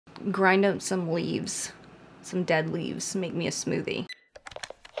grind up some leaves, some dead leaves, make me a smoothie.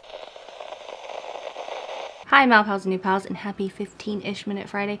 Hi MalPals and NewPals, and happy 15-ish minute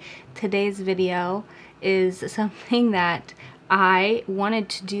Friday. Today's video is something that I wanted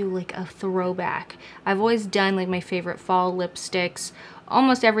to do, like a throwback. I've always done like my favorite fall lipsticks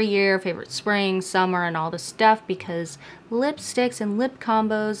almost every year, favorite spring, summer, and all this stuff, because lipsticks and lip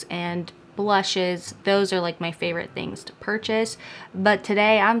combos and blushes, those are like my favorite things to purchase. But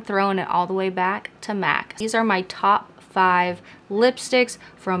today I'm throwing it all the way back to MAC. These are my top 5 lipsticks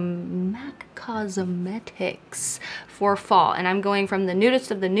from MAC Cosmetics for fall, and I'm going from the nudest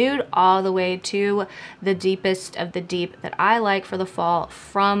of the nude all the way to the deepest of the deep that I like for the fall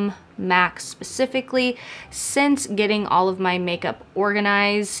from MAC specifically, since getting all of my makeup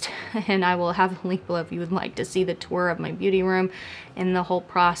organized. And I will have a link below if you would like to see the tour of my beauty room and the whole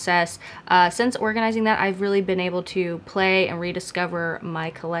process. Since organizing that, I've really been able to play and rediscover my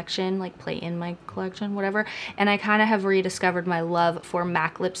collection, like play in my collection, whatever, and I kind of have rediscovered my love for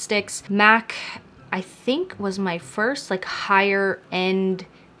MAC lipsticks. MAC, I think, was my first like higher end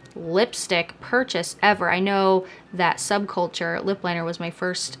lipstick purchase ever. I know that Subculture lip liner was my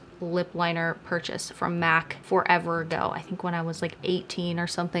first lip liner purchase from MAC forever ago. I think when I was like 18 or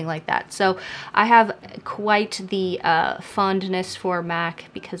something like that. So I have quite the fondness for MAC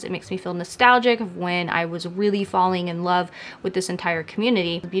because it makes me feel nostalgic of when I was really falling in love with this entire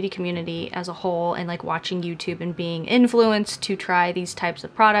community, the beauty community as a whole, and like watching YouTube and being influenced to try these types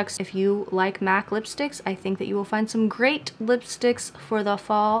of products. If you like MAC lipsticks, I think that you will find some great lipsticks for the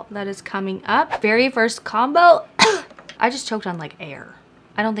fall that is coming up. Very first combo, I just choked on like air.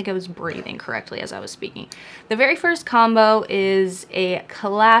 I don't think I was breathing correctly as I was speaking. The very first combo is a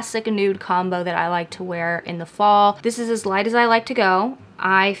classic nude combo that I like to wear in the fall. This is as light as I like to go.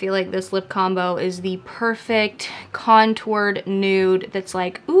 I feel like this lip combo is the perfect contoured nude that's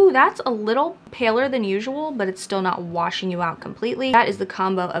like, ooh, that's a little paler than usual, but it's still not washing you out completely. That is the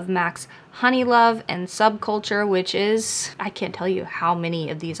combo of MAC's Honey Love and Subculture, which is, I can't tell you how many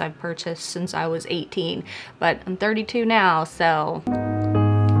of these I've purchased since I was 18, but I'm 32 now, so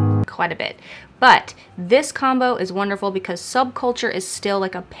quite a bit. But this combo is wonderful because Subculture is still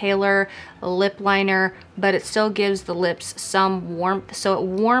like a paler lip liner, but it still gives the lips some warmth. So it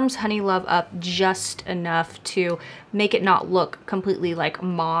warms Honey Love up just enough to make it not look completely like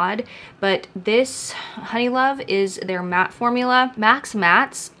Mod. But this Honey Love is their matte formula. MAC's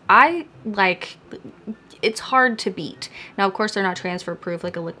mattes, I like, it's hard to beat. Now, of course, they're not transfer proof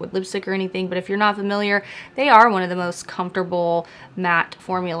like a liquid lipstick or anything, but if you're not familiar, they are one of the most comfortable matte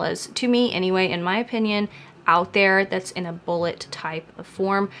formulas, to me anyway, in my opinion, out there that's in a bullet type of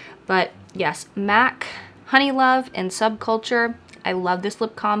form. But yes, MAC Honey Love and Subculture. I love this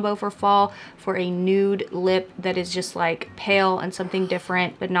lip combo for fall, for a nude lip that is just like pale and something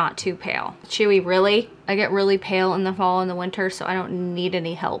different, but not too pale. Chewy, really? I get really pale in the fall and the winter, so I don't need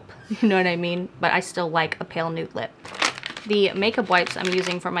any help. You know what I mean? But I still like a pale nude lip. The makeup wipes I'm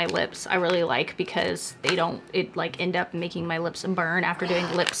using for my lips I really like because they don't end up making my lips burn after doing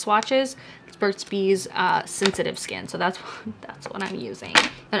lip swatches. It's Burt's Bees sensitive skin, so that's what I'm using.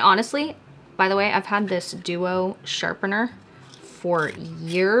 And honestly, by the way, I've had this duo sharpener for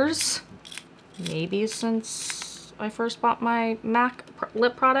years, maybe since I first bought my MAC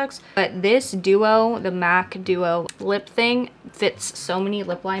lip products. But this duo, the MAC duo lip thing, fits so many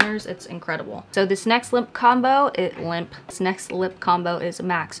lip liners, it's incredible. So this next lip combo is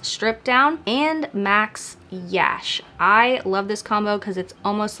MAC's Strip Down and MAC's Yash. I love this combo because it's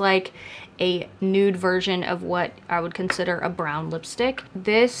almost like a nude version of what I would consider a brown lipstick.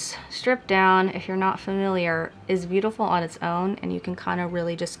 This Strip Down, if you're not familiar, is beautiful on its own, and you can kind of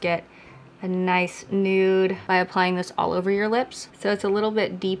really just get a nice nude by applying this all over your lips. So it's a little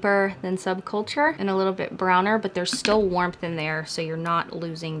bit deeper than Subculture and a little bit browner, but there's still warmth in there, so you're not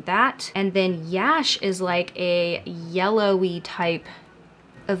losing that. And then Yash is like a yellowy type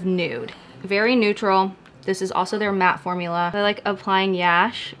of nude. Very neutral. This is also their matte formula. I like applying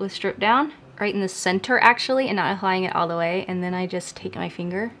Yash with Strip Down right in the center actually, and not applying it all the way, and then I just take my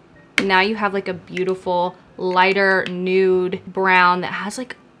finger. And now you have like a beautiful lighter nude brown that has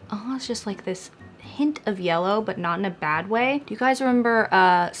like almost just like this hint of yellow, but not in a bad way. Do you guys remember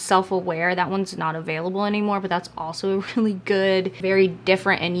Self-Aware? That one's not available anymore, but that's also a really good, very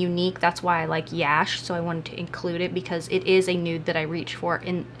different and unique. That's why I like Yash, so I wanted to include it because it is a nude that I reach for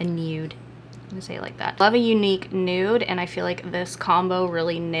in a nude. I'm gonna say it like that. Love a unique nude, and I feel like this combo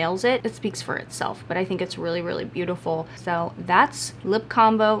really nails it. It speaks for itself, but I think it's really, really beautiful. So that's lip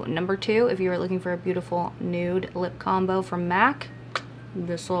combo number 2. If you were looking for a beautiful nude lip combo from MAC,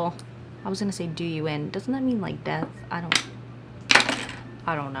 this will, I was gonna say do you in. Doesn't that mean like death? I don't.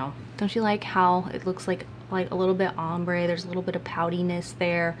 I don't know. Don't you like how it looks like a little bit ombre? There's a little bit of poutiness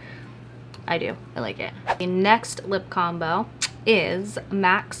there. I do. I like it. The next lip combo is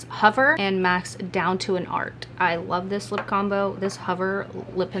MAC's Hover and MAC's Down to an Art. I love this lip combo. This Hover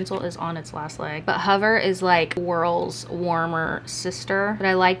lip pencil is on its last leg, but Hover is like Whirl's warmer sister. But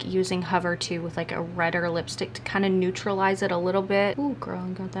I like using Hover too with like a redder lipstick to kind of neutralize it a little bit. Ooh, girl,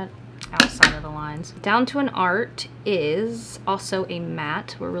 you got that outside of the lines. Down to an Art is also a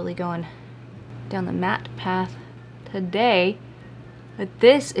matte. We're really going down the matte path today. But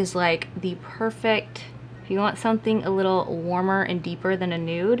this is like the perfect, if you want something a little warmer and deeper than a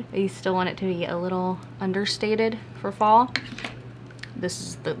nude, but you still want it to be a little understated for fall, this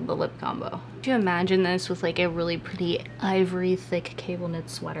is the lip combo. Could you imagine this with like a really pretty ivory thick cable knit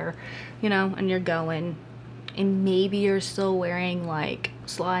sweater, you know, and you're going, and maybe you're still wearing like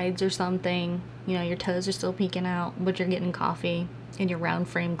slides or something, you know, your toes are still peeking out, but you're getting coffee in your round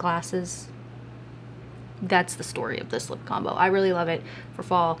frame glasses. That's the story of this lip combo. I really love it for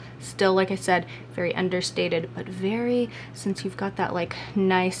fall. Still, like I said, very understated, but very, since you've got that like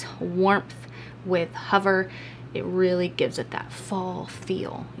nice warmth with Hover, it really gives it that fall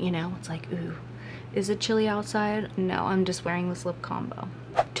feel, you know? It's like, ooh, is it chilly outside? No, I'm just wearing this lip combo.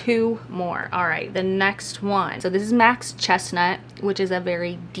 Two more. All right, the next one. So this is MAC's Chestnut, which is a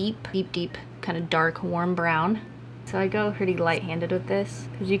very deep kind of dark warm brown. So I go pretty light-handed with this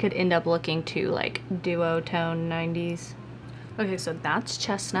because you could end up looking too like duotone 90s. Okay, so that's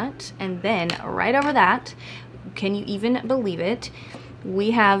Chestnut. And then right over that, can you even believe it?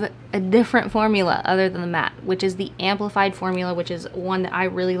 We have a different formula other than the matte, which is the amplified formula, which is one that I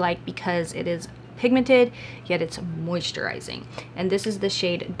really like because it is pigmented, yet it's moisturizing. And this is the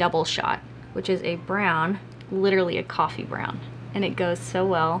shade Double Shot, which is a brown, literally a coffee brown. And it goes so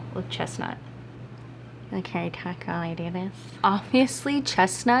well with Chestnut. Okay, Taco, I do this. Obviously,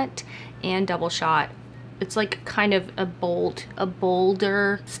 Chestnut and Double Shot, it's like kind of a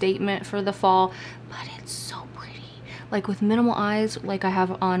bolder statement for the fall, but it's so pretty. Like with minimal eyes, like I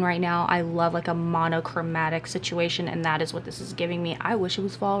have on right now, I love like a monochromatic situation, and that is what this is giving me. I wish it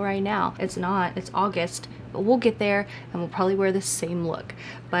was fall right now. It's not, it's August, but we'll get there and we'll probably wear the same look.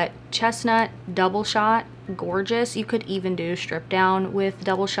 But Chestnut, Double Shot, gorgeous. You could even do strip down with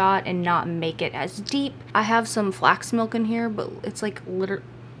Double Shot and not make it as deep. I have some flax milk in here, but it's like literally,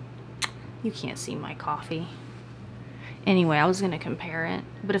 you can't see my coffee. Anyway, I was gonna compare it,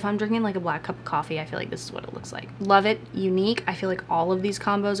 but if I'm drinking like a black cup of coffee, I feel like this is what it looks like. Love it, unique. I feel like all of these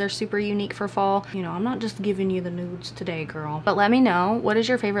combos are super unique for fall. You know, I'm not just giving you the nudes today, girl. But let me know, what is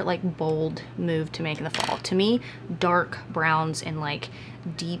your favorite like bold move to make in the fall? To me, dark browns and like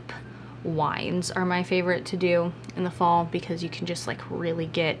deep wines are my favorite to do in the fall because you can just like really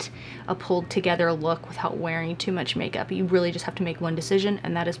get a pulled together look without wearing too much makeup. You really just have to make one decision,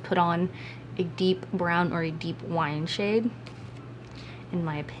 and that is put on a deep brown or a deep wine shade, in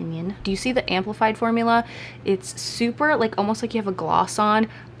my opinion. Do you see the amplified formula? It's super like almost like you have a gloss on,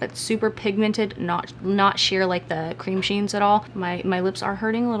 but super pigmented, not sheer like the cream sheens at all. My lips are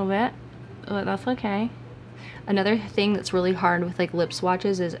hurting a little bit, but that's okay. Another thing that's really hard with like lip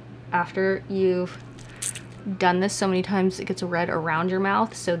swatches is after you've done this so many times, it gets red around your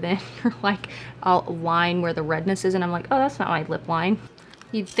mouth, so then you're like, I'll line where the redness is and I'm like, oh, that's not my lip line.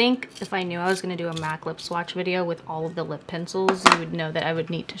 You'd think if I knew I was going to do a MAC lip swatch video with all of the lip pencils, you would know that I would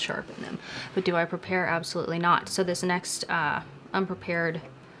need to sharpen them. But do I prepare? Absolutely not. So this next unprepared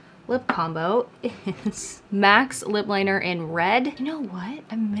lip combo is MAC's lip liner in red. You know what?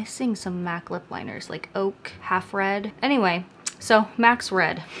 I'm missing some MAC lip liners, like Oak, Half Red. Anyway, so MAC's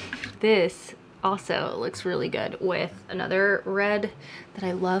red. This also looks really good with another red that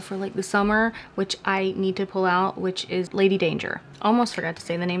I love for like the summer, which I need to pull out, which is Lady Danger. Almost forgot to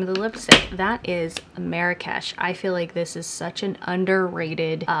say the name of the lipstick. That is Marrakesh. I feel like this is such an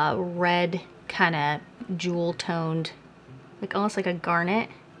underrated red, kind of jewel toned, like almost like a garnet.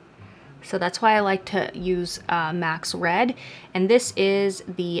 So that's why I like to use MAC's red. And this is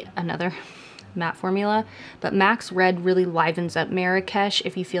another matte formula, but MAC's red really livens up Marrakesh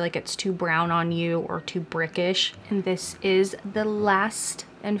if you feel like it's too brown on you or too brickish. And this is the last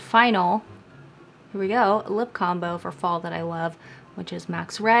and final, here we go, lip combo for fall that I love, which is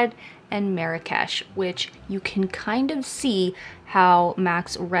MAC's red and Marrakesh, which you can kind of see how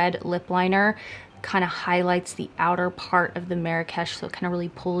MAC's red lip liner kind of highlights the outer part of the Marrakesh, so it kind of really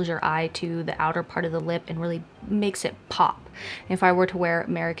pulls your eye to the outer part of the lip and really makes it pop. If I were to wear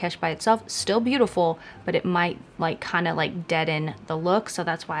Marrakesh by itself, still beautiful, but it might like kind of like deaden the look, so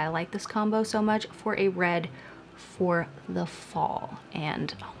that's why I like this combo so much for a red for the fall.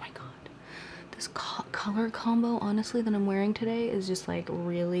 And oh my god, This color combo, honestly, that I'm wearing today is just like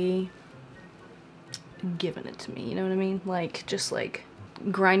really giving it to me, you know what I mean? Like, just like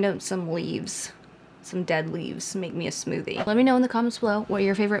grind up some leaves, some dead leaves, make me a smoothie. Let me know in the comments below what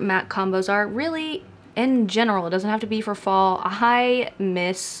your favorite MAC combos are. Really, in general, it doesn't have to be for fall. I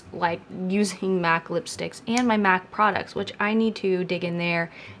miss like using MAC lipsticks and my MAC products, which I need to dig in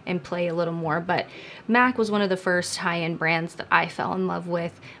there and play a little more. But MAC was one of the first high-end brands that I fell in love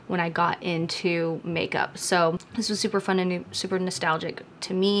with when I got into makeup. So this was super fun and super nostalgic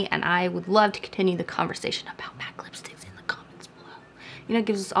to me, and I would love to continue the conversation about MAC lipsticks in the comments below. You know, it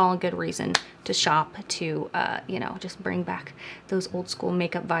gives us all a good reason to shop, to you know, just bring back those old school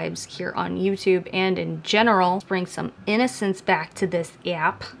makeup vibes here on YouTube, and in general bring some innocence back to this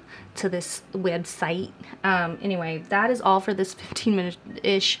app, to this website. Anyway, that is all for this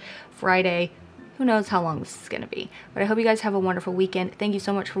 15-minute-ish Friday. Who knows how long this is gonna be, but I hope you guys have a wonderful weekend. Thank you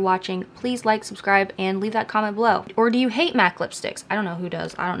so much for watching. Please like, subscribe, and leave that comment below. Or do you hate MAC lipsticks? I don't know who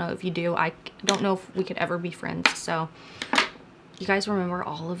does. I don't know if you do. I don't know if we could ever be friends. So you guys remember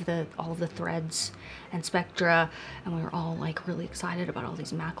all of the threads and spectra, and we were all like really excited about all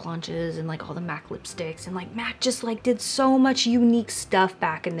these MAC launches and like all the MAC lipsticks, and like MAC just like did so much unique stuff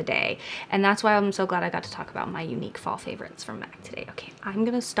back in the day, and that's why I'm so glad I got to talk about my unique fall favorites from MAC today. Okay, I'm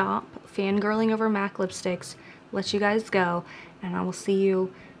gonna stop fangirling over MAC lipsticks, let you guys go, and I will see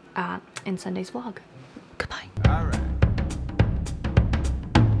you in Sunday's vlog. Goodbye. All right.